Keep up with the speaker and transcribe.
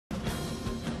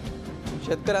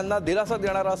शेतकऱ्यांना दिलासा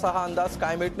देणारा असा हा अंदाज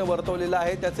स्कायमेटने वर्तवलेला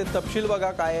आहे। त्याचे तपशील बघा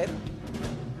काय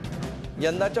आहेत।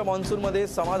 यंदाच्या मान्सूनमध्ये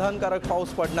समाधानकारक पाऊस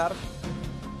पडणार।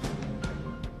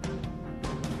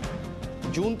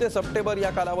 जून ते सप्टेंबर या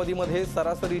कालावधीमध्ये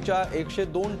सरासरीच्या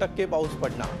 102% पाऊस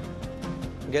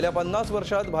पडणार। गेल्या 50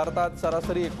 वर्षात भारतात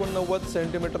सरासरी 89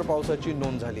 सेंटीमीटर पावसाची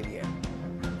नोंद झालेली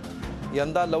आहे।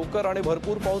 यंदा लवकर आणि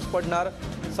भरपूर पाऊस पडणार।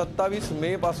 27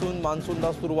 मे पासून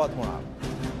मान्सूनला सुरुवात होणार।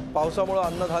 पावसामुळे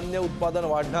अन्नधान्य उत्पादन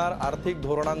वाढणार, आर्थिक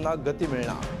धोरणांना गती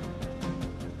मिळणार।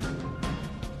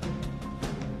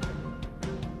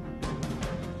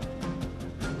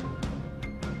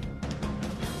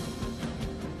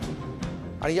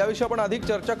 आणि याविषयी आपण अधिक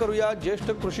चर्चा करूया।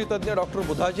 ज्येष्ठ कृषी तज्ञ डॉक्टर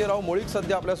बुधाजीराव मोळीक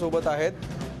सध्या आपल्या सोबत आहेत।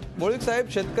 मोळीक साहेब,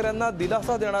 शेतकऱ्यांना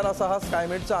दिलासा देणारा असा हा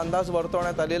स्कायमेटचा अंदाज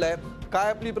वर्तवण्यात आलेला आहे। काय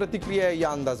आपली प्रतिक्रिया आहे या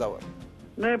अंदाजावर?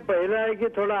 नाही, पहिला आहे की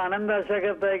थोडा आनंद असा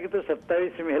करता आहे की तो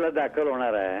 27 मेला दाखल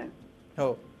होणार आहे।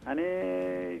 हो, आणि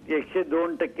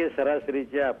 102%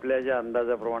 सरासरीच्या आपल्या ज्या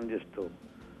अंदाजाप्रमाणे दिसतो,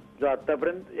 जो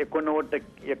आतापर्यंत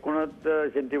 89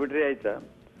 सेंटीमीटर यायचा।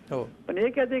 हो, पण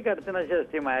एक अडचण अशी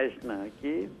असते महेशनं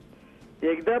की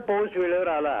एकदा पाऊस वेळेवर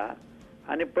आला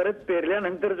आणि परत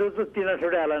पेरल्यानंतर जो 3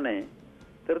 आठवडे आला नाही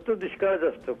तर तो दुष्काळच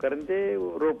असतो, कारण ते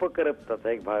रोपं करपतात,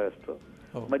 एक भाग असतो।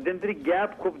 मध्यंतरी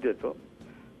गॅप खूप देतो।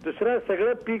 दुसरं,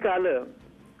 सगळं पीक आलं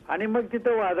आणि मग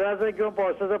तिथं वादळाचा किंवा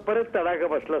पावसाचा परत तडाखा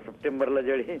बसला सप्टेंबरला,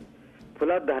 ज्यावेळी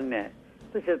फुलात धान्य आहे,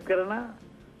 तर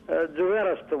शेतकऱ्यांना जुगार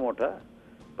असतो मोठा।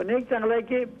 पण एक चांगला आहे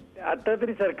की आता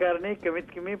तरी सरकारने कमीत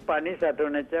कमी पाणी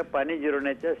साठवण्याच्या, पाणी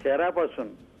जिरवण्याच्या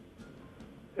शहरापासून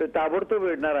ताबडतोब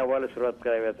वेळणार अहवाल सुरुवात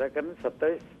कराव्याचा, कारण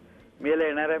 27 मेला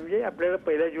येणार आहे म्हणजे आपल्याला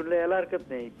 1 जूनला यायला हरकत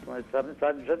नाही, किंवा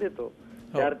 7 दिवसात येतो,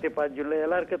 4 ते 5 जूनला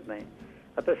यायला हरकत नाही।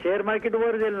 आता शेअर मार्केट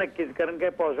वर जाईल नक्कीच, कारण काय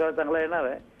पावसाळा चांगला येणार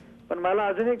आहे। पण मला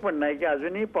अजून एक म्हणणं आहे की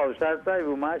अजूनही पावसाचा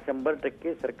विमा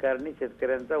 100% सरकारने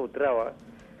शेतकऱ्यांचा उतरावा,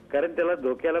 कारण त्याला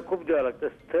धोक्याला खूप द्यावं लागतं।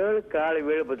 स्थळ, काळ,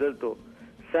 वेळ बदलतो।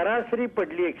 सरासरी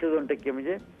पडली 102%,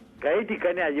 म्हणजे काही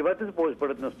ठिकाणी अजिबातच पाऊस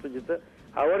पडत नसतो, जिथं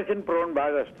आवर्षण प्रवण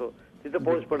भाग असतो तिथं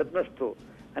पाऊस पडत नसतो,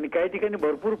 आणि काही ठिकाणी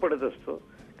भरपूर पडत असतो।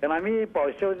 कारण आम्ही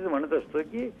पावसावरती म्हणत असतो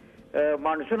की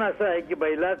मान्सून असं आहे की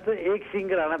बैलाचं एक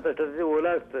शिंग रानात असतं, ते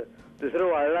ओलं असतं, दुसरं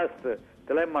वाळलं असतं,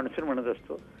 त्याला मान्सून म्हणत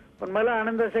असतो। पण मला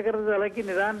आनंद असा करता झाला की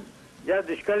निदान ज्या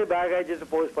दुष्काळी भाग आहे जिथं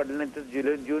पाऊस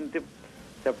पडल्यानंतर जून ते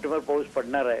सप्टेंबर पाऊस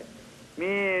पडणार आहे,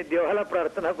 मी देवाला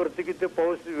प्रार्थना करतो की तो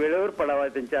पाऊस वेळेवर पडावा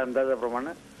त्यांच्या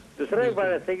अंदाजाप्रमाणे। दुसरा एक भाग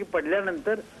असा आहे की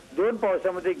पडल्यानंतर 2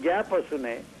 पावसामध्ये गॅप असू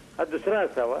नये, हा दुसरा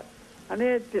असावा।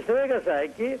 आणि तिसरं एक असं आहे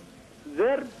की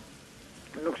जर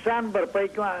नुकसान भरपाई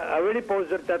किंवा अवेळी पाऊस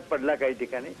जर त्यात पडला काही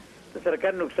ठिकाणी, तर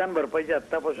सरकार नुकसान भरपाईची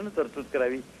आत्तापासूनच तरतूद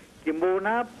करावी,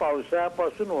 किंबहुना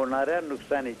पावसापासून होणाऱ्या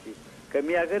नुकसानीची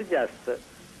कमी अगर जास्त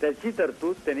त्याची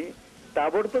तरतूद त्यांनी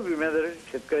ताबडतोब विम्याद्वारे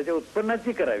शेतकऱ्याच्या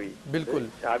उत्पन्नाची करावी। बिलकुल,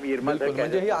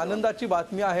 म्हणजे ही आनंदाची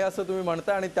बातमी आहे असं तुम्ही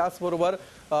म्हणताय। आणि त्याचबरोबर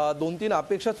 2-3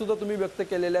 अपेक्षा सुद्धा तुम्ही व्यक्त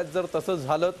केलेल्या आहेत। जर तसं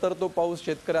झालं तर तो पाऊस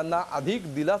शेतकऱ्यांना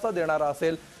अधिक दिलासा देणारा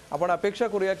असेल। आपण अपेक्षा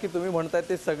करूया की तुम्ही म्हणताय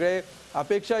ते सगळे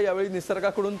अपेक्षा यावेळी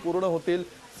निसर्गाकडून पूर्ण होतील।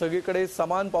 सगळीकडे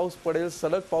समान पाऊस पडेल,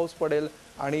 सलग पाऊस पडेल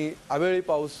आणि अवेळी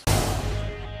पाऊस।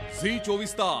 झी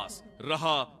 24 तास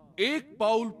रहा एक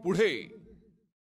पाऊल पुढे।